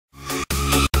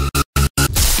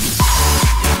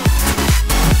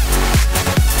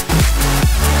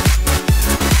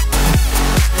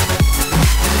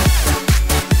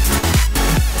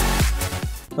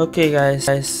Okay guys,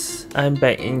 I'm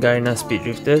back in Garena Speed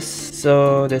Drifters.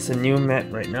 So there's a new map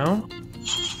right now.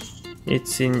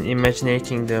 It's in Imaginary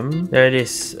Kingdom. There it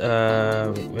is.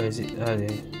 Where is it?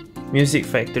 There. Music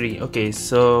Factory. Okay,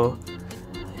 so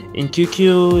in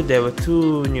QQ there were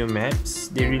two new maps.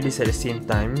 They released at the same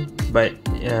time, but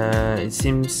it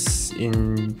seems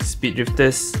in Speed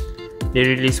Drifters they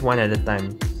release one at a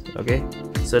time. Okay,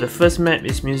 so the first map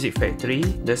is Music Factory.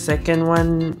 The second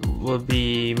one will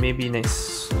be maybe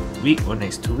next week or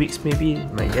next 2 weeks, maybe.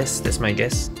 My guess. That's my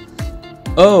guess.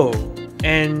 Oh,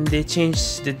 and they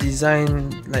changed the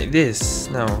design like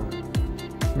this now.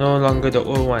 No longer the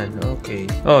old one. Okay.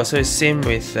 Oh, so it's same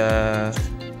with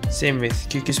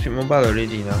QQ Speed Mobile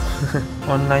already now.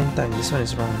 Online time. This one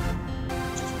is wrong.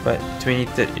 But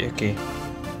 23rd. Okay.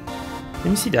 Let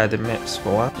me see the other maps for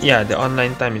a while. Yeah, the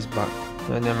online time is bugged.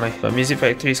 No, never mind. But Music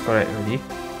Factory is correct already.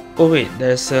 Oh wait,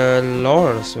 there's a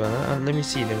lore as well. Let me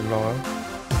see the lore.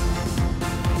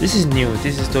 This is new.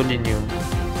 This is totally new.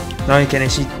 Now you can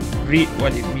actually read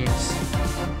what it means.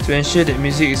 To ensure that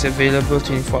music is available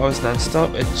 24 hours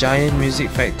non-stop, a giant music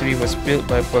factory was built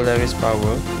by Polaris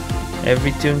Power.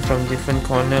 Every tune from different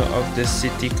corner of the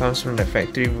city comes from the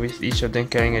factory, with each of them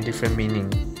carrying a different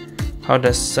meaning. How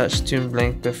does such tune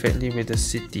blend perfectly with the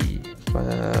city?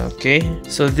 Okay,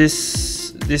 so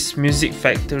this music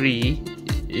factory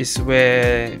is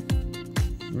where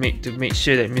to make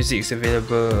sure that music is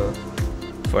available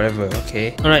forever.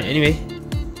 Okay. Alright, anyway.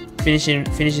 Finish in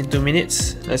 2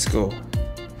 minutes. Let's go.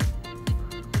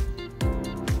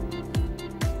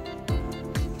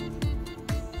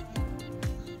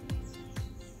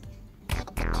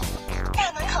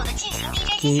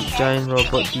 Okay, giant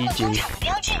robot DJ.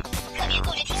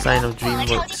 Sign of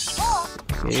DreamWorks.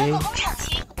 Okay.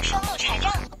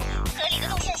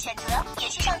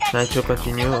 Nitro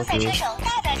continue. Okay.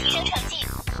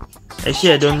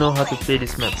 Actually, I don't know how to play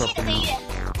this map properly.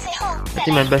 I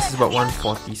think my best is about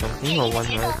 140 something or 1.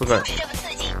 I forgot.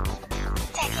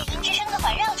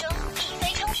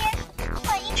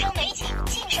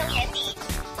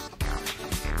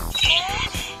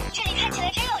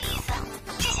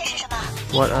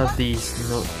 What are these?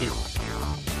 Note it.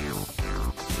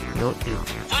 Note it.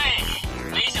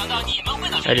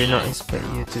 I did not expect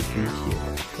you to be here.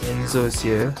 Enzo's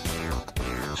here.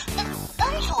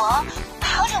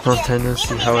 Long time no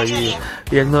see. How are you?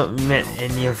 We have not met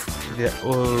any of the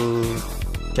old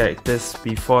characters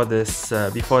before this,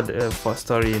 before the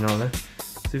story and all that.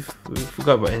 So we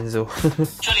forgot about Enzo.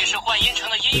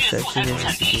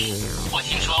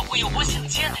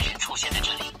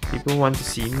 People want to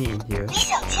see me in here.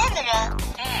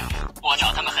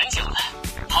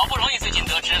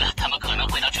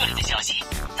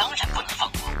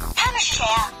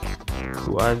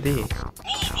 Who are they?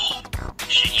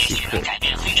 Secret.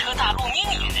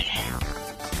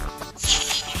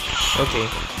 Okay.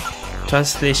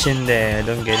 Translation there, I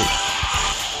don't get it.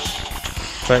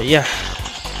 But yeah.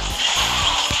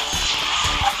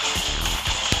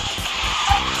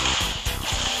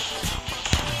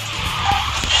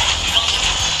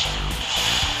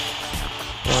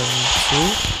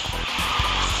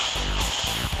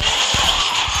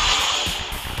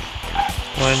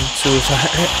 One, two. So I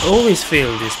always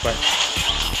fail this part.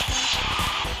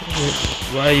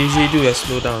 What I usually do is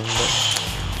slow down, but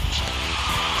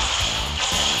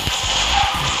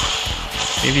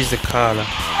maybe it's the car lah.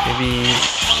 Maybe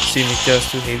swim meter is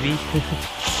too heavy.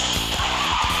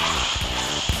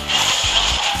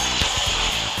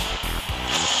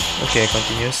 Okay,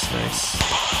 continuous, nice.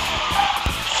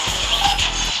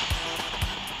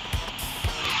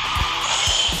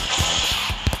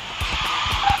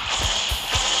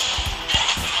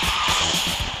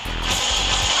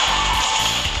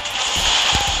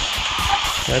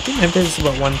 I think my best is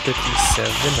about 137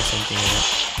 or something like that.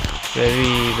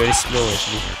 Very slow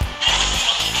actually.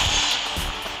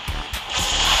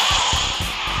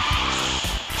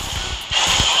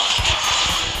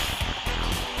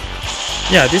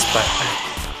 Yeah, this part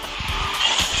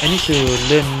I need to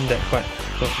learn that part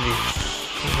properly.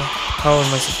 How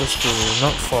am I supposed to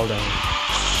not fall down?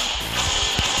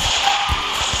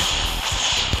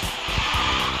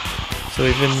 So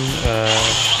even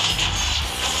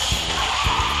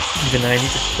I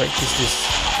need to practice this.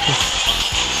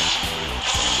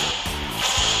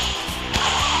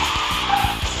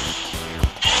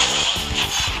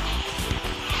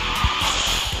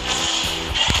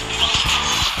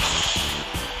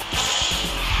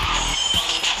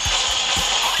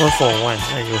 One for one,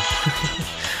 there you go.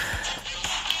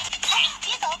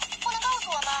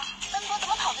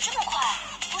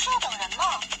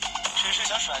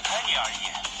 甩开你而已，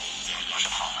不是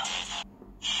跑了。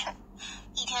哼，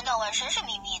一天到晚神神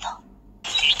秘秘的。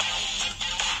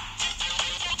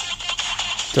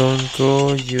Don't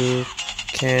go, you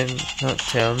cannot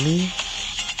tell me.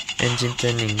 Engine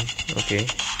turning, okay.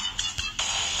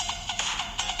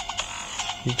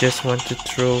 You just want to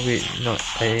throw it, not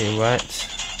a what?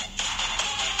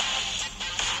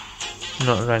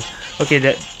 Not run. Okay,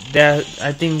 that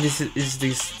I think this is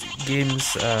this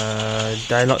game's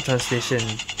dialogue translation.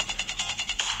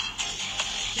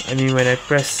 I mean, when I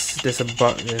press, there's a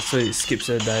bug, so it skips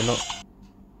the dialogue.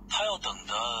 他要等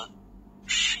的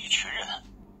是一群人。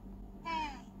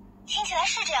听起来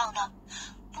是这样的。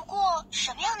不过，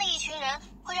什么样的一群人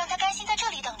会让他甘心在这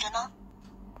里等着呢？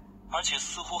而且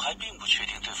似乎还并不确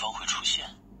定对方会出现。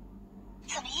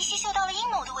怎么依稀嗅到了阴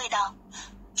谋的味道？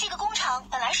这个工厂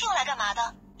本来是用来干嘛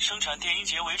的？生产电音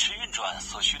节维持运转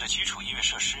所需的基础音乐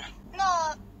设施。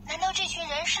那难道这群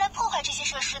人是来破坏这些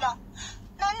设施的？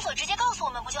那恩佐直接告诉我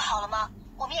们不就好了吗？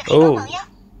我们也可以帮忙呀。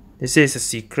This is a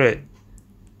secret,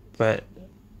 but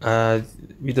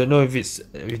we don't know if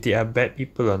they are bad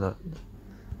people or not.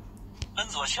 恩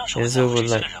佐向手 Enzo would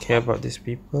like care about these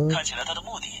people. 看起来他的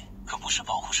目的可不是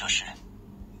保护设施。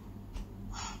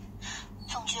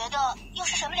总觉得又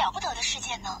是什么了不得的事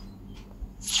件呢？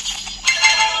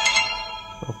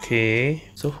 Okay,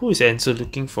 so who is Enzo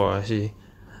looking for actually?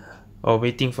 Or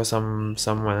waiting for someone,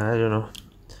 I don't know.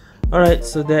 Alright,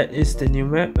 so that is the new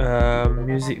map,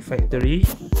 Music Factory.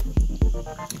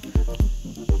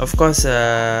 Of course,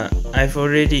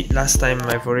 last time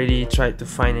I've already tried to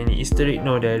find any Easter egg.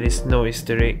 No, there is no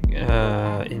Easter egg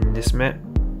in this map,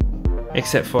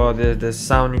 except for the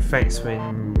sound effects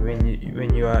when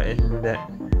you are in that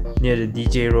near the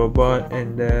DJ robot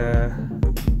and the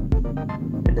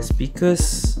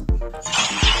speakers.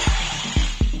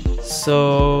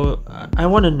 So I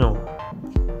want to know,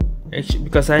 actually,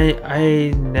 because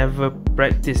I never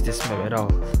practiced this map at all.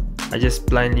 I just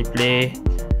blindly play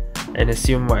and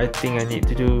assume what I think I need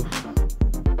to do.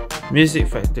 Music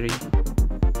Factory.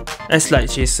 S-Light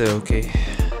Chaser, okay.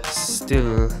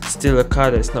 Still a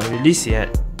car that's not released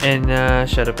yet. And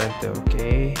Shadow Panther,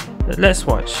 okay. Let's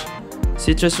watch.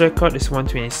 Citrus record is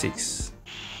 126.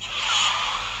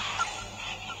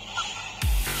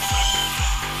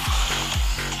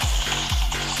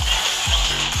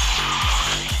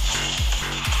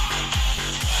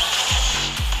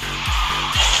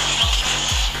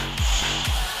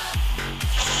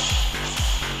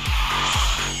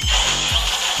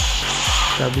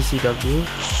 WCW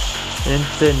and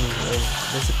turn,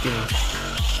 that's the thing.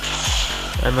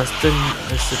 I must turn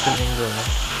a certain angle.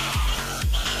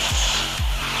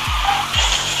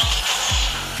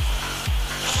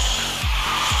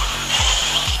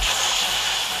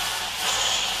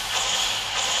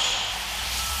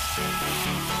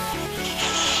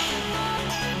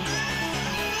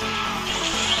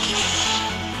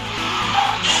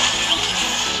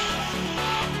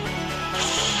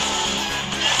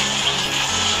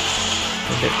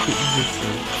 That quick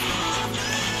movement.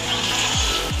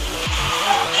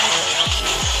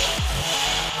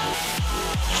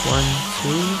 One,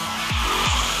 two.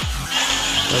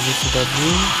 WCW.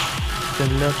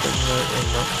 Turn left and right and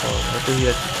not forward. I thought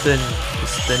you had to turn.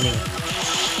 It's turning.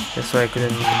 That's why I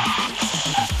couldn't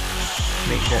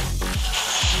make that.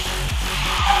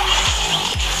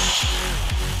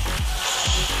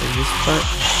 In this part,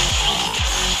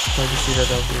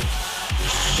 WCW.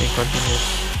 Then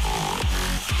continues.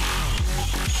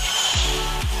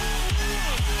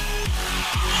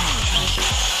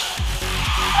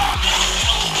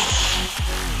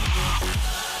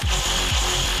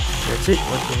 That's it,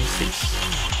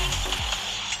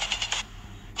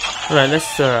 126. Alright,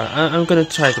 let's I'm gonna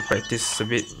try to practice a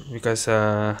bit because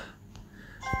yeah,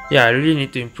 I really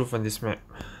need to improve on this map.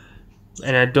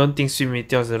 And I don't think Sweet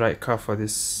Meteor is the right car for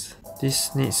this.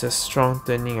 This needs a strong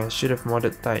turning. I should have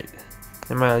modded tight.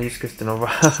 Never mind, I'll use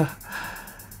Cristanova.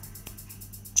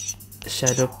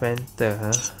 Shadow Panther,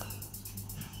 huh?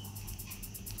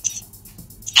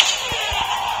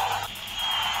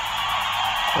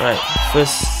 Alright,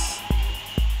 first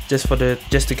just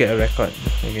to get a record,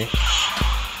 okay.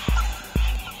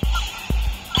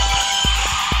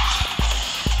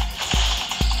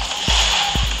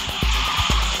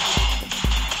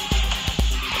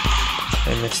 I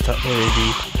messed up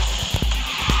already.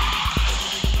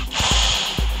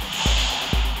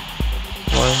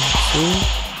 One, two.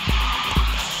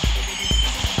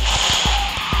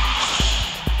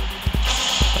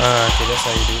 Okay, that's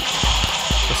how you do it.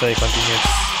 That's how you continue.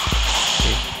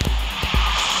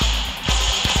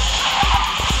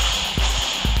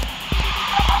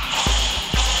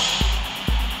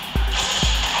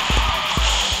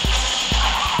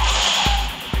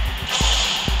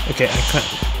 Okay, I can't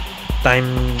time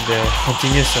the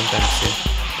continuous sometimes here.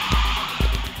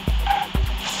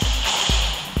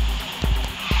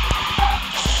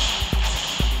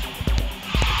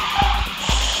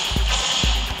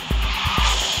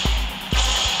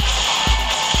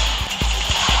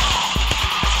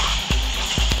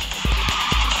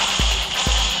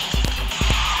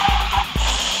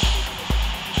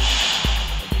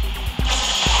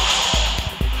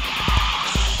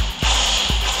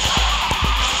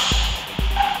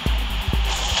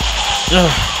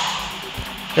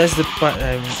 That's the part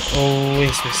I'm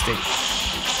always mistake.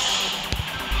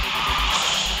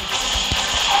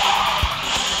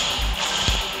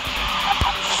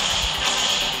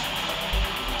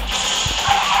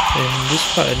 And this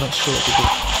part I'm not sure what to do.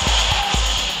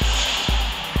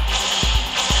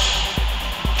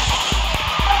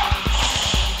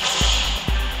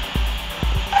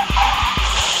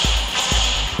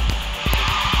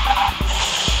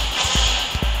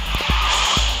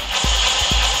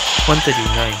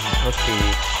 $139, okay.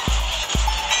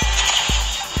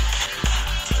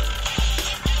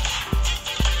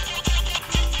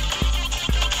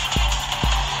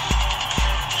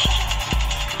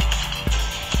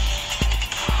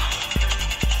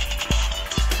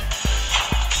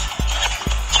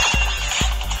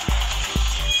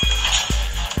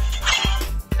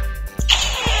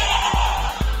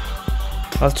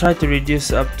 I'll try to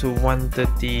reduce up to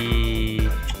 130,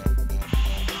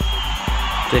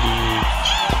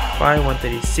 35,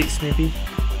 136 maybe,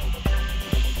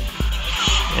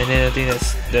 and then I think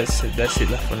that's it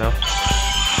for now.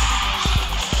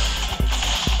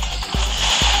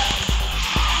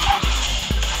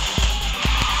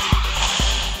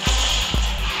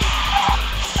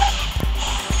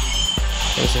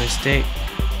 That was a mistake.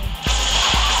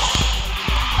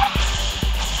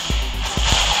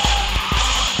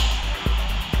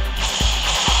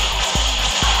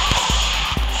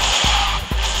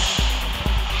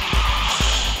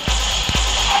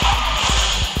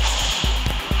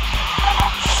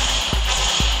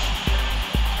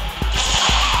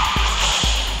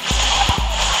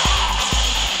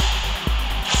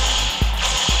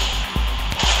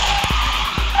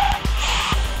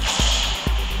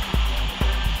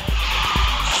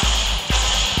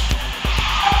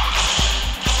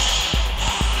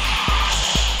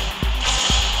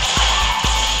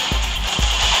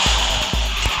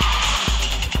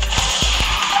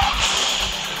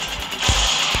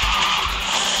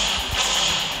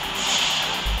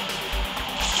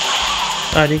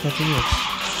 They continues.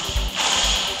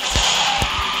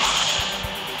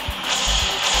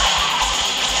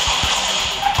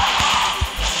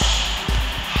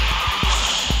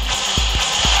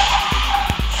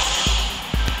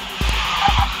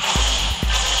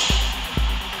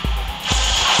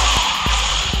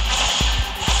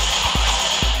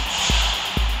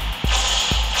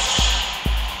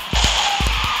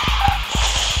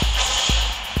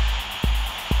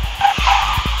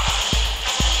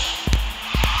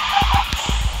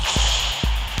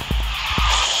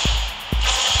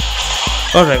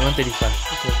 Alright, 135.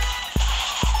 Okay.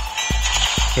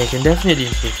 Okay, I can definitely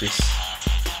improve this.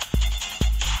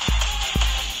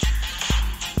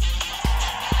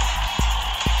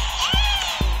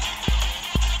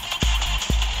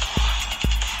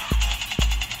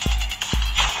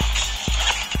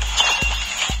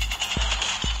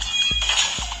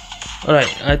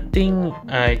 Alright, I think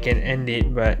I can end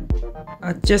it, but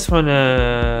I just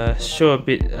wanna show a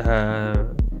bit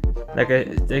like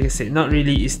I said, not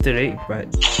really Easter egg, but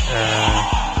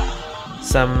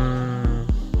some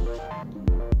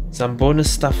bonus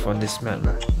stuff on this map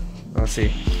lah, I'll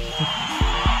say.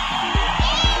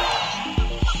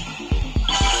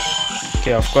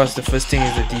 Okay, of course the first thing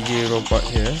is the DJ robot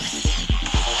here.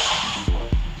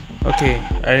 Okay,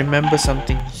 I remember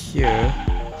something here.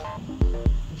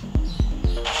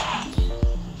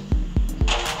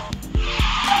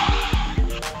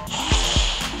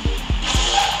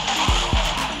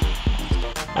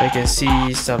 I can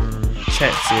see some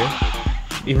chats here,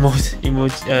 emotes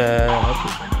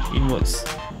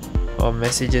or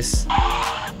messages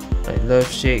like love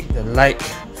shake, the like,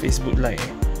 Facebook like,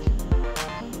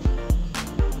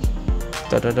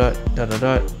 dot dot dot dot dot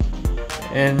dot,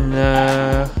 and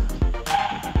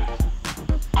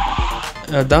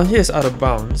down here is out of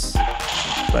bounds,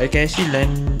 but I can actually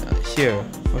land here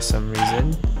for some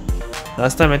reason.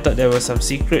 Last time I thought there was some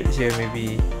secret here,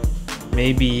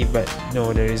 maybe, but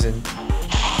no, there isn't.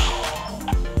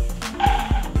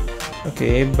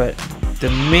 Okay, but the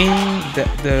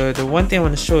one thing I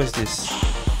want to show is this.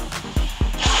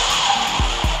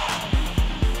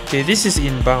 Okay, this is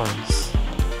in bounds.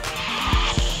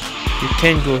 You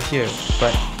can go here,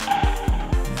 but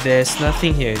there's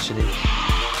nothing here actually.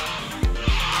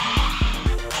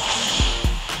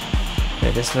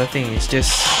 Yeah, there's nothing. It's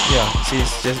just, yeah, see,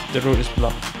 it's just the road is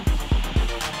blocked.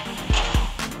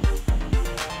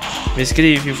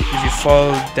 Basically, if you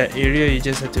fall that area, you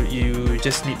just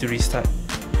need to restart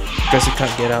because you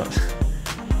can't get out.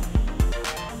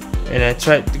 And I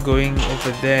tried going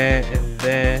over there and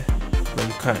there, but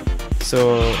you can't.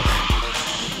 So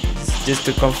just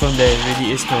to confirm, there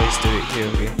really is no Easter egg here.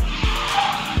 Okay.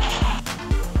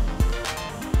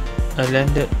 I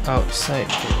landed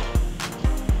outside here.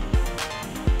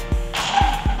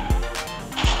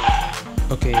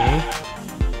 Okay.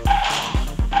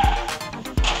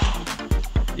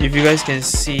 If you guys can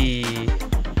see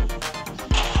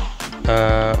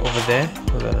over there,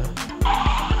 hold on.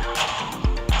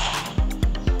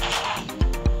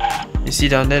 You see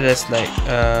down there, there's like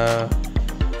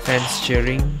fans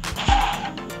cheering,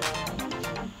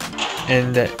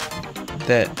 and that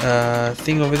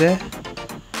thing over there,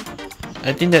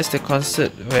 I think that's the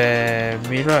concert where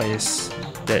Mira is.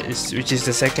 Which is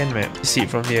the second map. You see it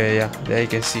from here, yeah. There you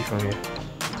can see from here,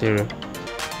 clearer.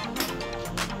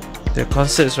 The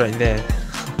concert's right there.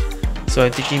 So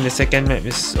I'm thinking the second map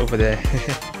is over there.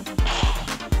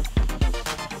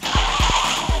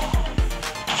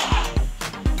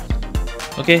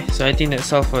 Okay, so I think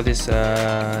that's all for this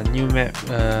new map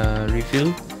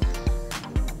review.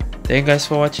 Thank you guys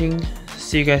for watching.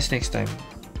 See you guys next time.